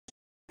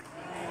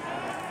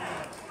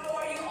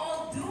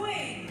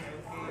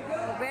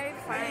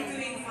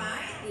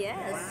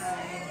Yes.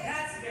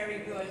 That's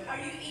very good. Are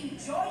you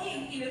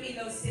enjoying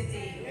Iloilo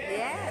City?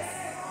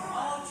 Yes.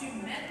 Oh,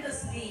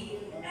 tremendously.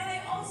 And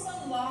I also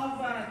love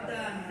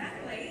the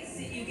necklace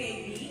that you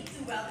gave me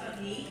to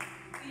welcome me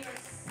to your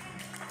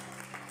second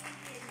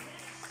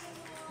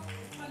international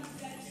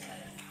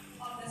convention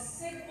of the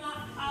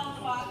Sigma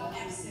Alpha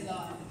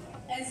Epsilon.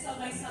 And so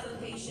my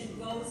salutation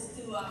goes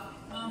to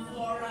Ma'am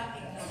Flora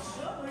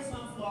Ignacio. Where's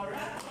Ma'am Flora?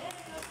 Yes,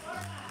 Ma'am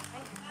Flora.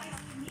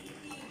 Nice to meet you,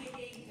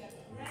 being the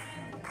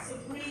Grand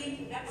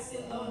Supreme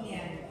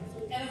Epsilonian.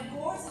 And of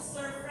course,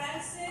 Sir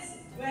Francis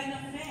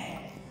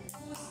Buenafe,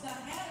 who's the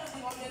head of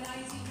the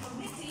organizing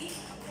committee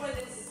for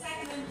the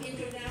second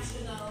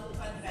international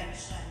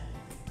convention.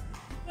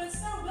 When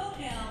Sir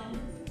Wilhelm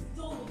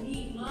told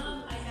me,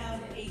 Mom, I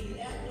have a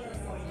letter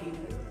for you,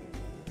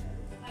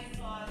 I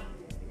thought,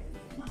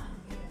 Mom,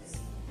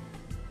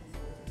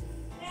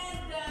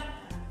 and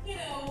you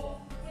know,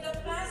 for the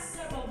past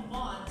several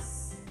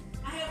months,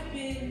 I have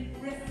been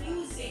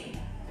refusing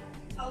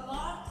a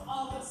lot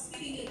of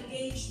speaking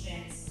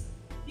engagements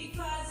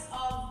because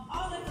of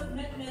all the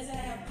commitments that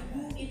I have to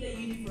do in the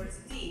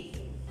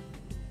university.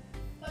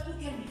 But who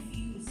can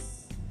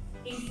refuse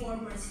a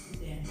former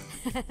student?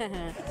 Used to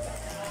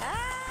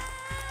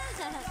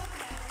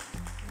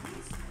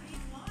be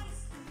my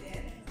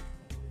student,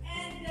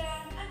 and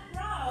I'm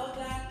proud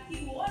that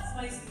he was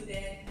my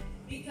student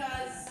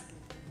because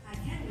I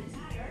can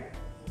retire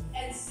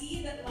and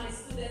see that my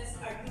students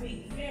are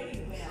doing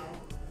very well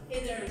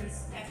in their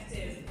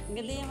respective.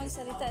 Ganda yung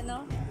magsalita,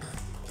 no?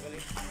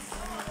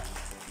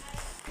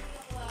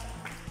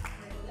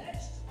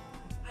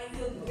 I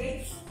feel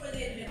grateful for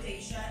the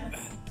invitation.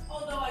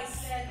 Although I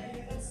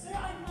said, but sir,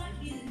 I might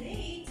be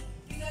late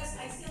because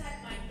I still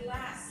had my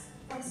class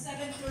from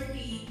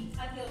 7:30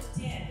 until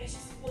 10, which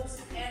is supposed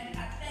to end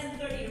at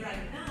 10:30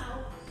 right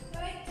now.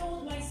 But I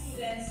told my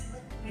students,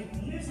 my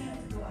dears, I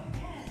have to go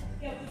ahead.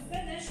 We have to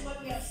finish what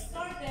we have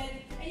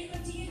started, and you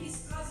continue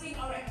discussing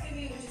our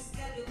activity, which is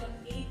scheduled on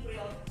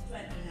April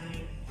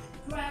 29.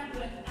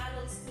 Graduate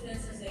adult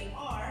students as they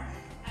are,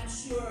 I'm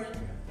sure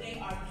they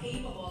are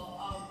capable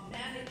of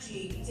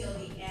managing till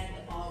the end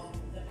of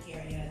the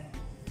period.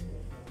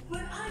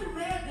 When I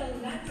read the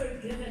letter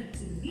given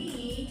to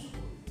me,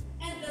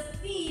 and the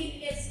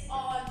theme is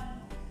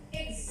on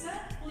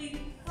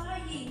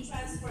exemplifying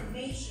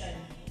transformation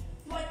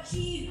to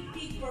achieve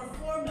peak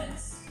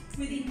performance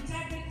with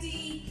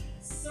integrity,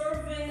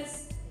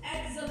 service,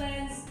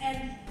 excellence,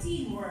 and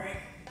teamwork,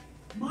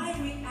 my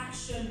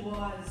reaction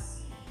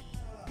was,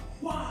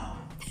 wow!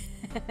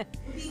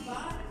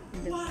 Diba?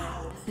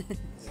 Wow!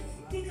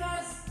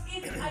 Because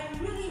if I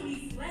really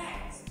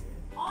reflect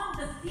on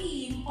the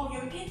theme of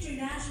your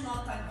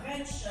international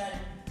convention,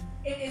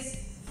 it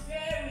is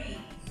very,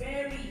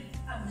 very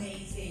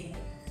amazing.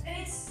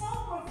 And it's so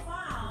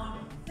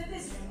profound that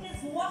this is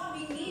what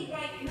we need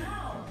right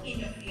now in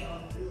the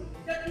field.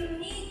 That we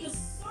need to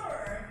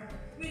serve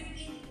with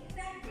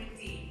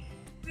integrity,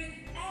 with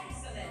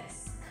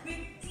excellence,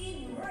 with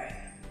teamwork.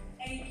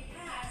 And it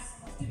has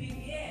to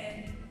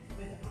begin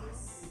with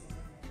us.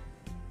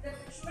 The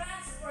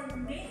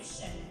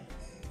transformation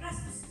has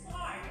to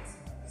start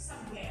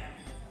somewhere.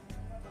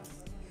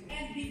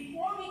 And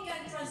before we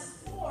can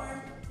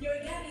transform the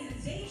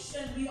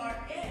organization we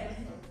are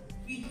in,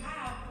 we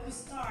have to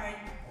start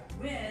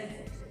with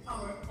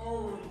our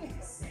own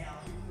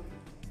self.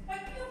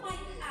 But you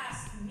might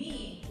ask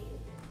me,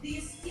 do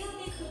you still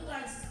need to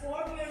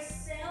transform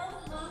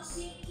yourself, Mom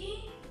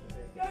Pinky?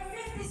 You're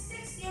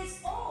 56 years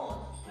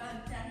old.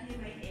 I'm telling you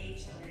my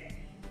age already.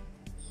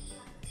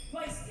 Do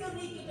I still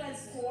need to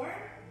transform?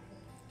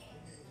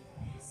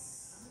 Yes.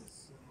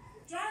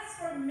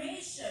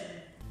 Transformation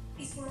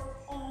is for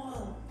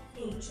all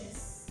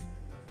ages.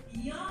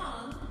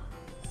 Young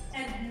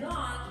and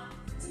not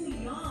too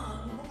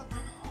young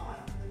at all.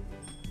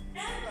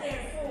 And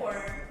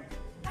therefore,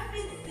 I've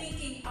been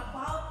thinking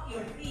about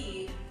your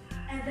theme,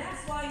 and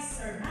that's why,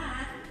 Sir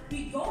Matt,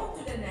 we go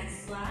to the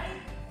next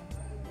slide.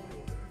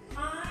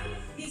 I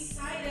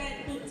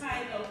decided to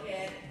title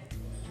it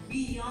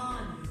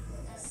Beyond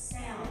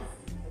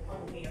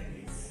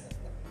Self-Awareness.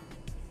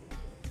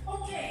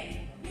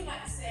 Okay, you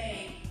might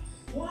say,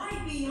 why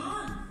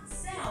beyond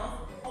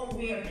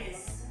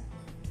self-awareness?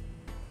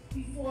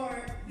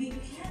 Before we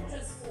can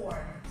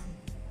transform,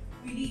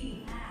 we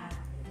need to have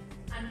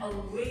an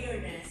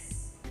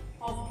awareness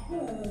of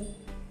who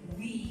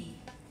we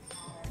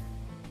are.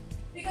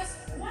 Because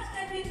what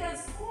can we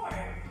transform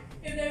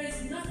if there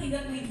is nothing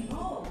that we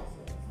know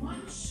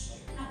much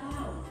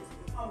about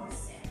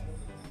ourselves?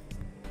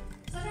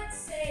 So let's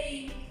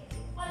say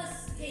on a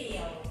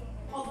scale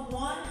of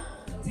 1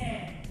 to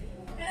 10,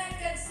 and I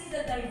can see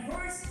the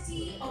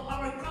diversity of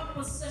our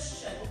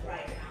composition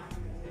right now.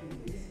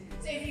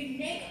 So if we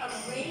make a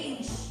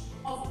range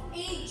of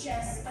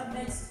ages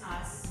amidst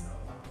us,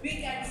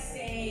 we can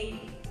say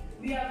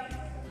we have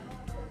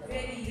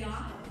very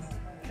young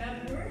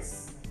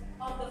members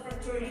of the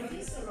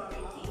fraternity,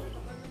 sorority,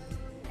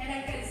 and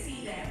I can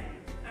see them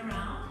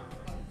around.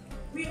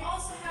 We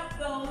also have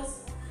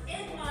those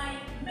in my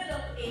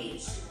middle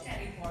age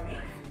category.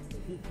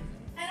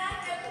 And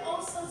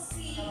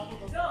see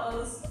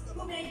those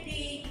who may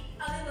be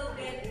a little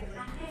bit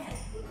ahead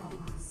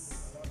of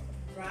us,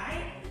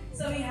 right?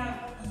 So we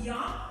have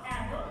young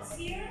adults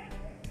here,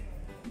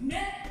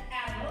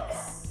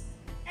 mid-adults,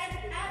 and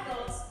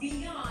adults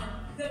beyond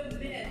the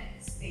mid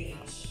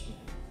stage.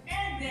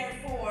 And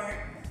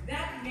therefore,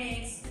 that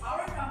makes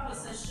our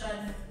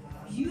composition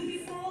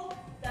beautiful,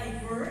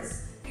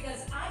 diverse,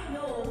 because I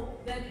know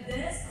that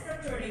this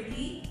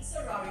fraternity,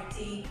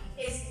 sorority,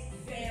 is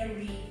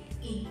very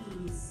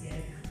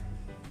inclusive.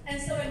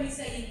 And so when we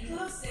say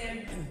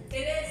inclusive,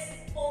 it is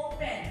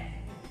open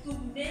to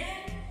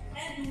men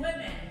and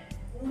women,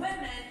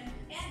 women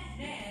and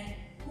men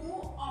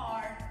who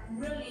are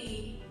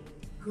really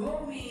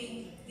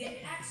going the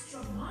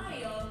extra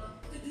mile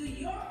to do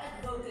your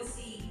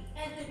advocacy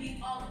and to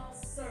be of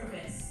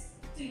service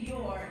to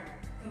your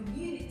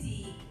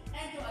community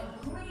and to a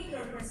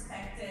greater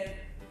perspective,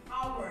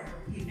 our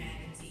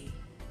humanity.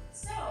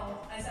 So,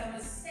 as I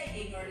was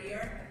saying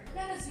earlier,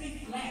 let us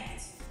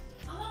reflect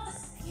on a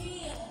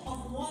scale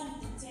of 1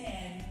 to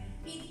 10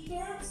 in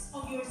terms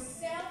of your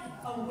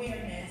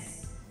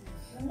self-awareness.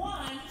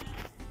 1,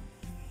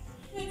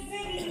 with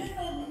very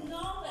little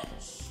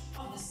knowledge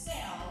of the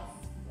self.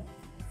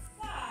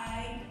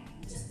 5,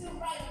 just the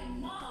right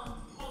amount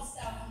of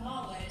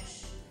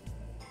self-knowledge.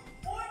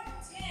 Or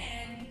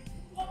 10,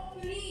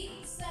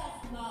 complete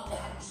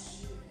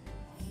self-knowledge.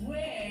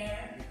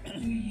 Where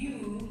do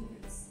you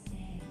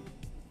stand?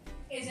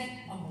 Is it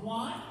a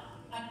 1,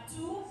 a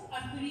 2,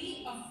 a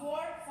 3, a 4,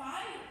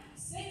 5,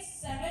 6,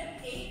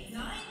 7, 8,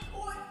 9,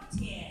 or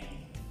 10?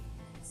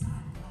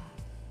 Saan ba?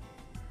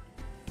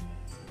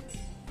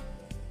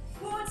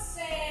 Who would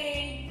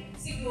say,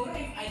 siguro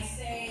if I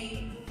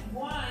say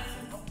 1,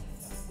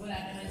 wala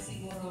naman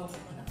siguro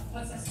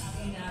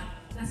magsasabi na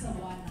nasa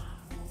 1 na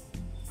ako.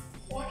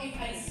 Or if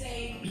I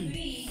say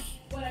 3,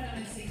 wala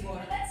naman siguro.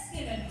 Let's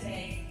give and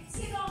take.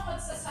 Sino ang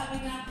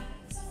magsasabi na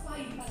sa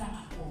 5 pa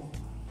lang ako?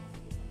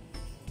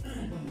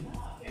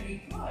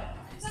 Very good.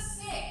 Sa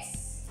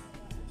 6.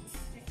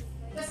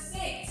 The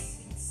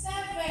 6.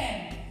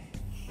 7.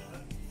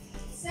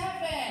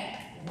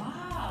 7.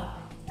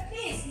 Wow. At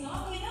least,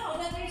 no? We know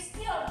that there's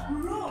still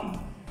room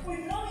for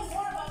knowing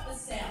more about the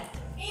self.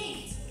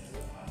 8.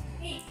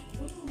 8.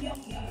 Huwag kang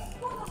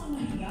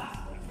mahiya.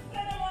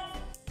 Wala naman.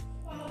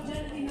 Pakaw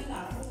dyan, hindi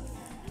matapos.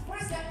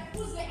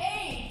 Who's the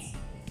 8?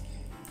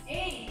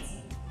 8.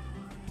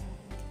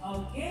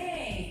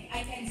 Okay.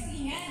 I can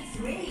see hands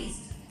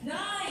raised.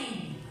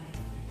 9.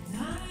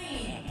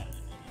 9.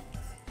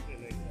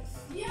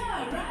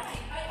 Yeah,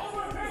 right. I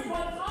overheard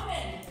one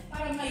comment.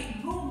 Para may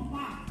room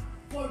pa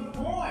for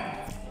more.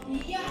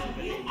 Yeah,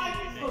 you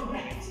are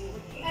correct.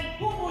 And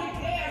who would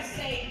dare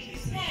say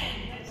 10?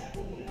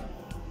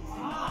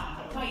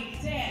 Ah, by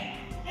 10.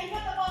 And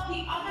what about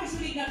the others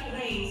who did not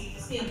raise?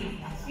 Still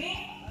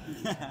reflecting?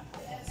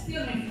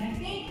 Still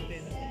reflecting?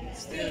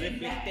 Still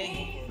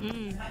reflecting?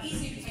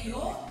 Maisip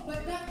kayo?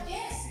 But that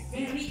is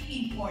very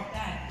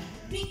important.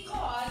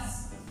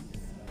 Because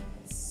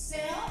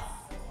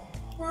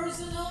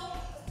self-personal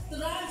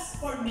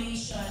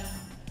transformation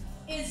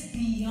is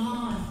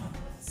beyond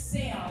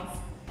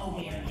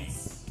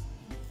self-awareness.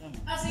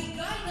 As a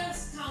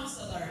guidance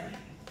counselor,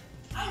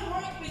 I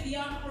work with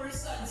young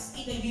persons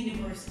in the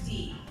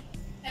university,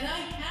 and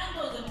I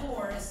handle the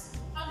course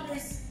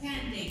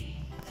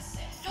Understanding the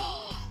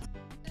Self.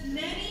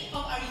 Many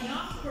of our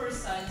young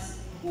persons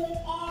who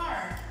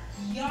are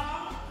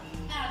young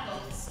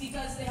adults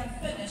because they have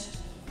finished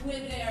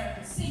with their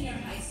senior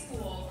high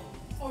school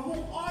or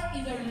who are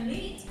in their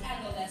late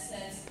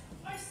adolescence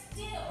are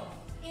still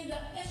in the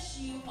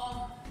issue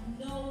of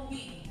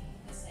knowing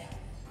the self,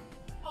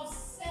 of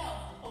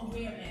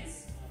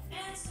self-awareness,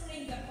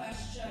 answering the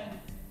question,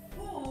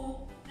 who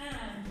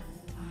am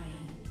I?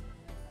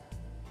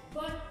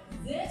 But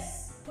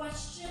this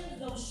question,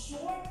 though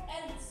short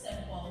and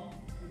simple,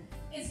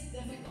 is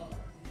difficult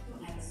to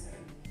answer.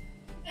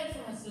 And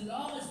for as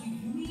long as we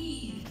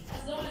breathe,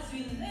 as long as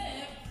we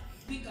live,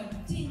 we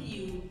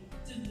continue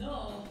to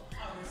know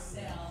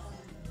ourselves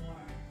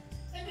more.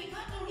 And we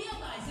got to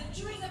realize that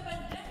during the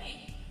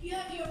pandemic, you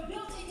have your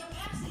built-in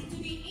capacity to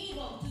be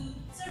able to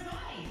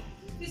survive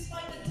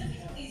despite the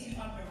difficulties you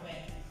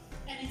underwent.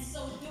 And in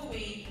so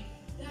doing,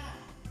 that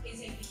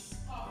is a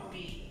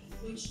discovery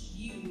which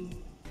you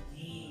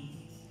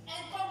need.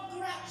 And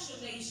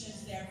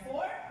congratulations,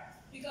 therefore,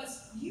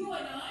 because you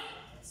and I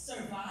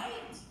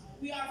survived,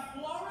 we are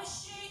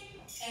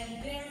flourishing,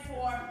 and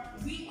therefore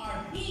we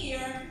are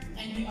here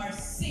and we are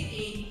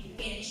seeing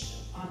each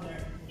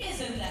other.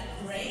 Isn't that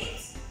great?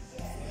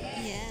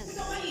 Yes.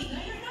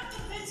 You're not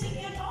convincing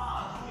me at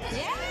all.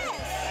 Yes.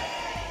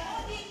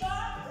 Oh,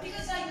 diba?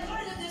 Because I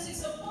learned that this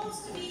is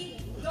supposed to be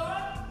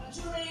done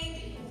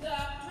during the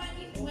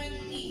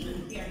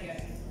 2020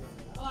 period.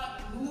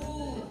 But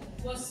who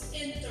was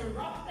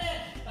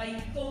interrupted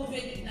by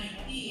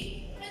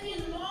COVID-19? And we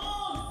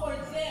long for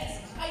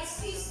this. I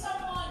see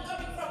someone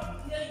coming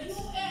from the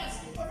US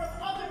or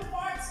from other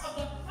parts of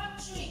the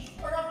country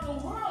or of the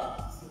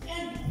world.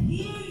 And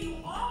here you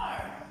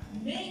are,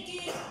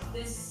 making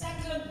the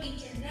second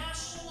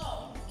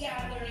international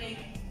gathering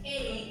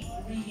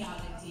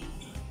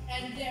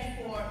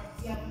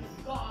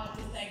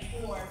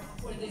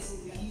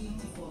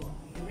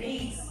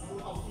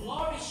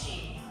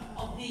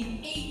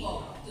being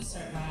able to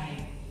survive.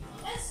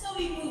 And so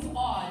we move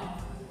on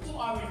to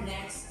our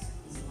next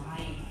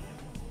slide.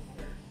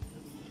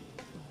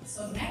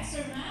 So next,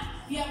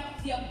 we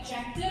have the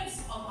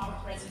objectives of our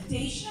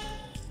presentation,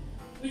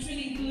 which will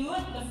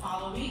include the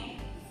following.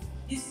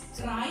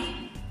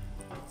 Describe,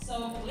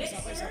 so let's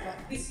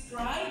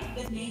describe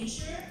the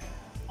nature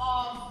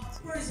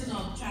of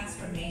personal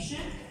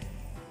transformation.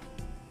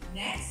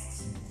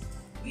 Next,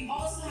 we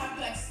also have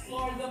to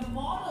explore the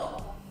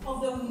model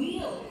of the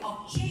wheel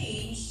of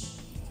change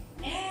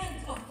and,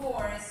 of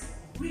course,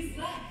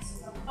 reflect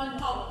on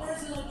how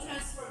personal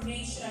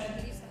transformation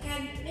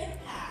can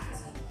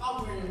impact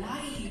our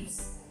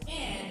lives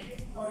and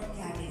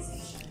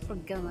organization. So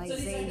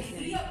these are the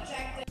three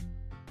objectives.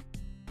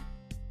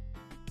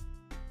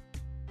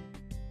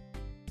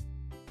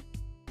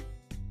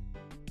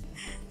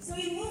 So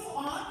we move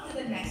on to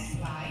the next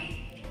slide.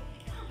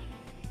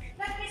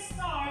 Let me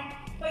start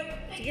by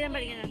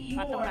picking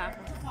your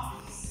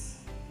thoughts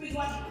with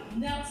what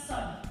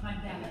Nelson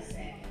Mandela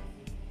said.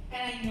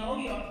 And I know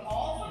you're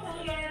all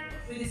familiar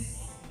with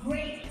this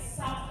great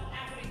South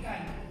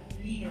African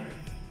leader.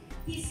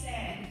 He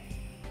said,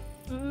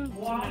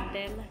 one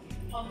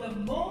of the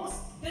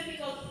most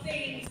difficult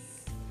things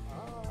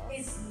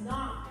is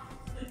not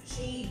to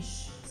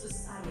change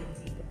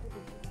society,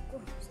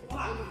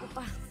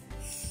 but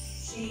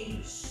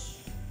change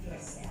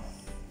yourself.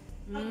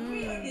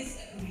 Agree or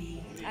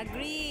disagree?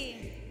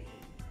 Agree.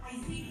 I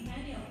think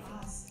many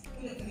of us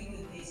will agree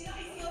with this.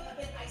 I feel a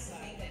bit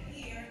isolated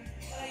here,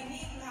 but I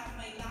need to have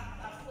my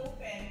laptop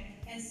open,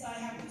 and so I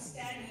have to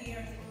stand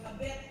here a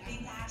bit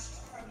detached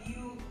from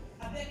you,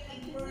 a bit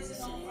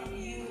impersonal from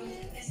you,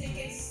 and so you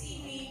can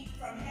see me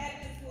from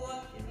head to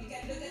foot. You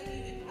can look at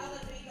me with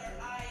elevator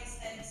eyes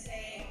and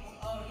say,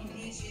 oh,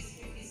 indeed, she's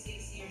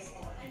 56 years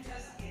old. I'm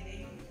just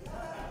kidding.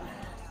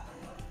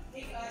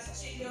 Because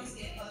she knows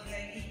it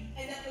already,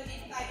 and that will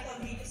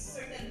entitle me to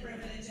certain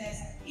privileges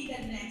in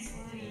the next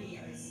 3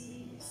 years.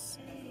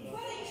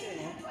 But I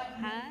usually have to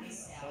admit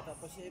myself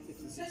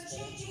that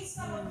changing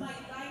some of my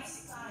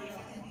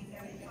lifestyle can be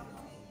very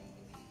difficult.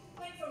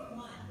 Like for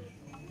one,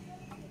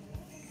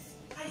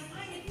 I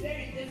find it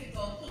very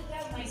difficult to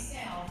tell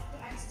myself to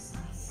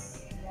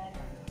exercise.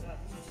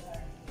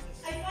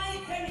 I find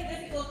it very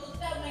difficult to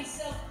tell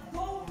myself,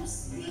 go to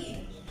sleep.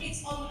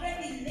 It's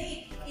already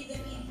late in the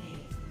evening.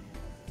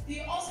 Do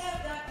you also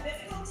have that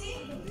difficulty?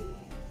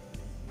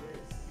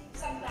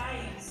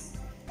 Sometimes.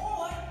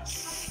 Or I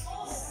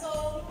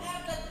also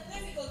have the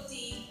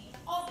difficulty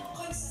of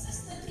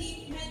consistently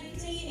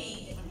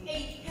maintaining a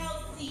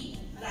healthy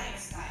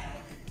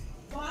lifestyle.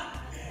 But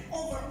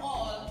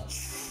overall, I'm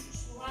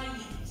trying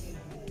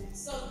to.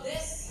 So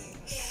this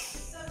is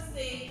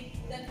something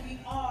that we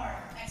are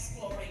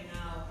exploring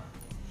now.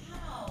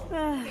 How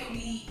can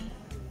we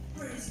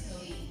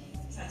personally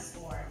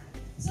transform?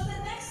 So the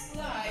next